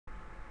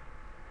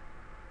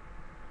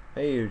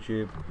Hey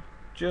YouTube,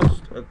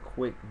 just a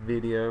quick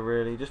video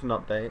really, just an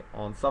update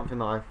on something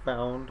that I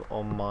found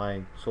on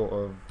my sort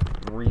of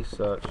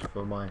research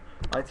for my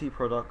IT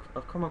product.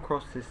 I've come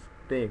across this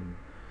thing,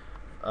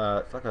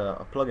 it's like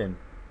a plugin,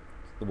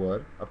 it's the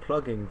word, a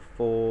plugin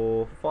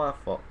for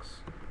Firefox.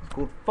 It's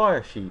called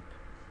Firesheep.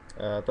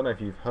 I don't know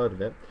if you've heard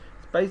of it.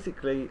 It's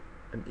basically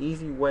an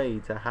easy way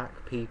to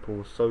hack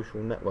people's social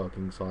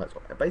networking sites,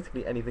 or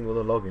basically anything with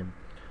a login.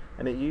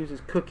 And it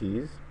uses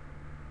cookies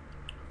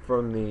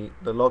from the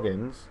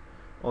logins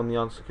on the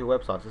unsecure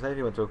website. So say if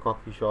you went to a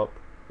coffee shop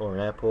or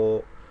an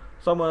airport,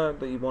 somewhere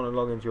that you want to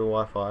log into your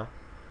Wi-Fi,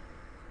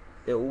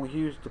 it will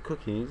use the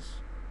cookies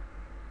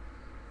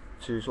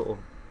to sort of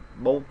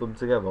mold them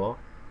together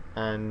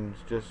and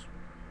just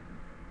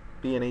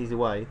be an easy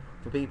way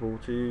for people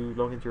to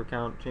log into your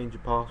account, change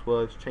your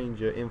passwords, change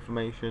your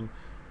information,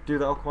 do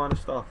that all kind of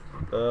stuff.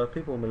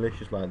 People are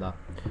malicious like that.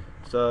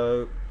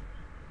 So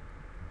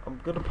I'm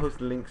going to post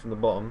the links in the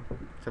bottom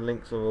to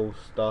links of all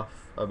stuff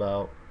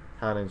about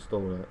how to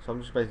install it. So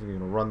I'm just basically going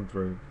to run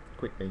through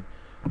quickly.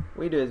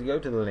 What you do is you go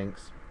to the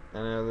links,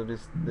 and there'll be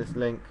this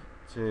link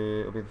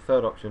to, it'll be the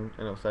third option,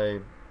 and it'll say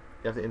you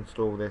have to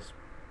install this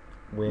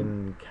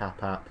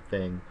Winpcap app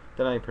thing.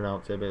 Don't know how you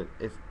pronounce it, but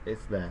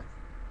it's there.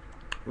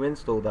 You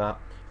install that,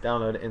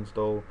 download it,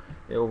 install.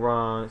 It'll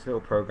run. It's a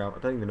little program. I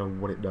don't even know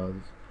what it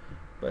does,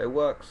 but it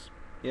works.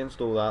 You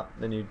install that,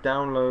 then you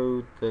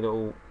download the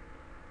little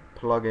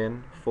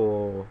plugin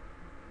for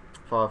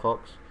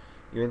Firefox.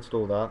 You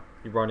install that,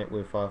 you run it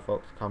with Firefox,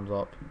 it comes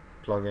up,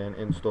 plugin,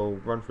 install,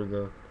 run through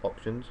the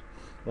options.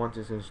 Once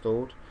it's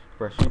installed,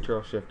 press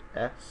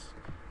ctrl+shift+s,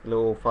 the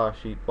little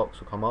Firesheep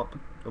box will come up,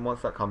 and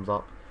once that comes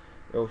up,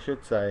 it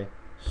should say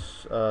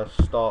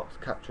start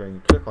capturing.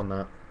 You click on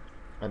that,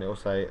 and it will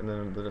say, and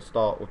then the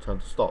start will turn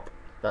to stop.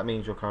 That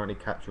means you're currently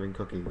capturing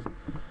cookies.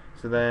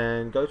 So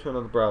then go to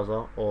another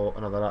browser or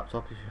another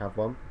laptop if you have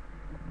one,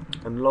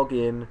 and log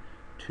in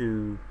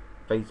to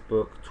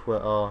Facebook,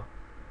 Twitter,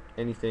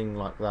 anything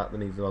like that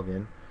needs a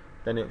login.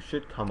 Then it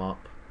should come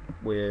up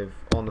with,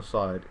 on the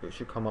side, it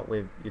should come up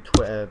with your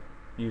Twitter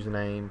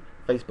username,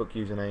 Facebook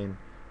username,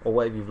 or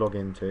whatever you've logged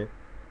into.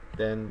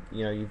 Then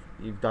you know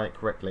you've done it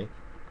correctly.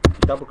 You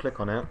double click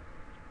on it,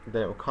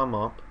 then it will come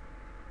up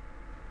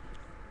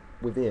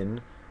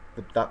within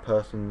that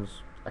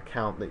person's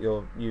account that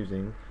you're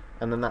using,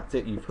 and then that's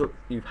it.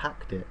 You've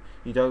hacked it.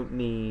 You don't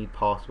need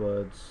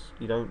passwords.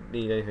 You don't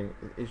need anything.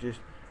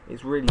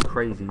 It's really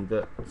crazy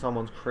that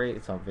someone's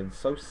created something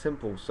so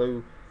simple,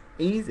 so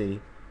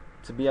easy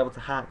to be able to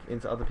hack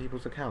into other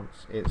people's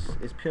accounts.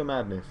 It's pure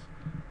madness,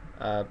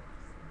 and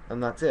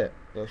that's it.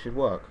 It should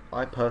work.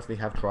 I personally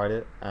have tried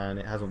it, and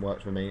it hasn't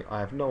worked for me. I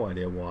have no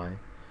idea why.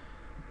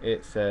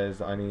 It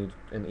says I need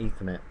an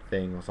Ethernet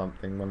thing or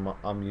something when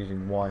I'm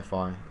using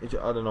Wi-Fi. I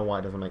don't know why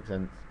it doesn't make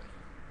sense,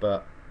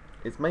 but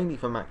it's mainly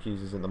for Mac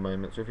users at the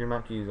moment. So if you're a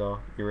Mac user,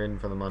 you're in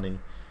for the money.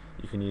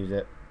 You can use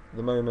it. At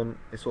the moment,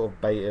 it's sort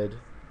of beta,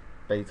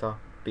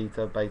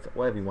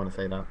 whatever you want to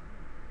say that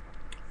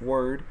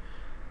word.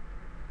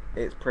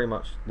 It's pretty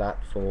much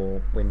that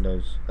for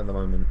Windows at the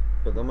moment,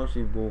 but they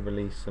mostly will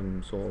release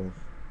some sort of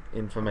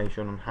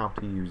information on how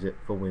to use it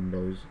for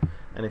Windows.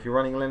 And if you're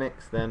running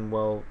Linux, then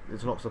well,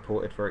 it's not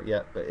supported for it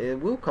yet, but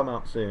it will come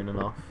out soon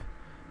enough,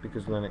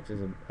 because Linux is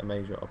a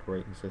major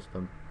operating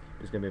system.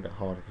 It's going to be a bit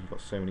harder because you've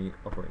got so many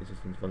operating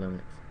systems for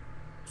Linux.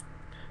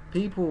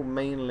 People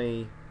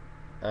mainly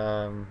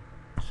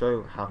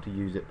show how to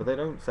use it, but they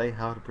don't say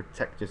how to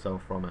protect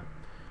yourself from it.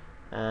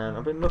 And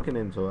I've been looking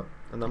into it,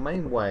 and the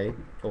main way,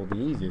 or the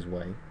easiest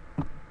way,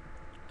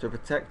 to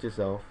protect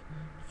yourself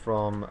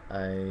from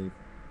a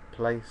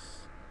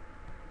place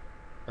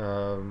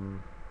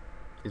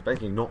is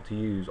basically not to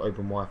use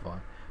open Wi-Fi.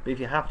 But if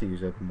you have to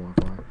use open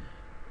Wi-Fi,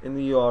 in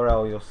the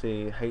URL you'll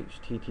see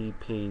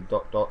http://.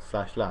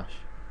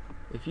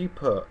 If you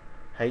put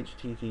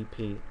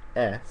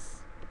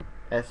https,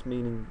 S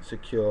meaning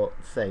secure,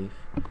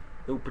 safe,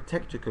 it will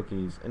protect your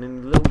cookies, and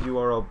in the little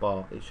URL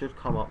bar it should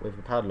come up with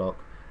a padlock.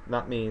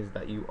 That means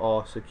that you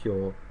are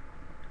secure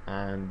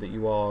and that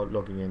you are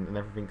logging in and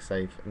everything's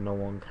safe and no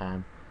one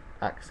can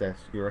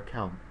access your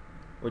account,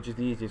 which is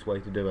the easiest way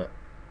to do it.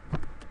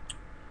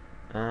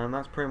 And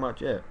that's pretty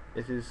much it.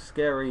 This is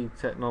scary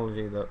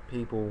technology that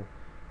people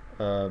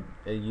are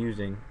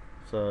using.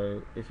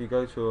 So if you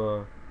go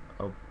to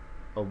a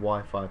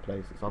Wi-Fi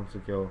place that's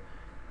unsecure,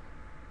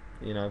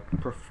 you know,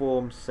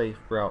 perform safe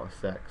router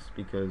checks,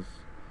 because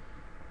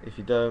if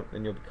you don't,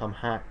 then you'll become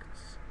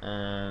hacked,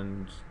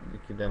 and you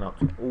can then up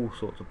to all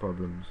sorts of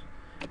problems.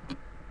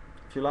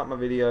 If you like my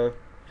video,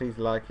 please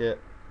like it.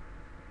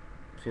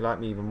 If you like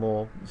me even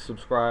more,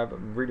 subscribe.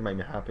 It would really make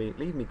me happy.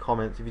 Leave me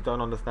comments if you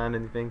don't understand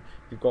anything.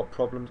 If you've got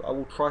problems, I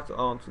will try to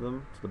answer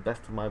them to the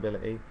best of my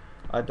ability.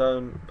 I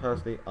don't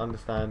personally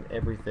understand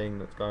everything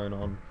that's going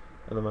on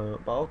at the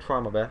moment, but I'll try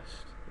my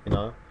best. You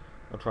know,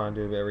 I'll try and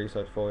do a bit of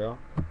research for you.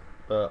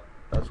 But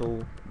that's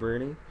all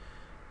really.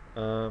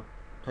 Hope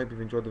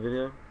you've enjoyed the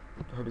video.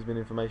 Hope it's been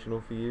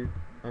informational for you.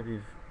 Hope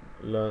you've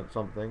learnt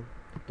something.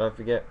 Don't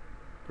forget,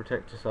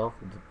 protect yourself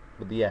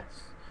with the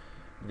S.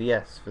 The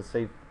S for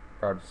safe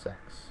proud of sex.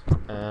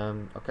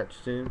 I'll catch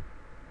you soon.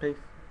 Peace.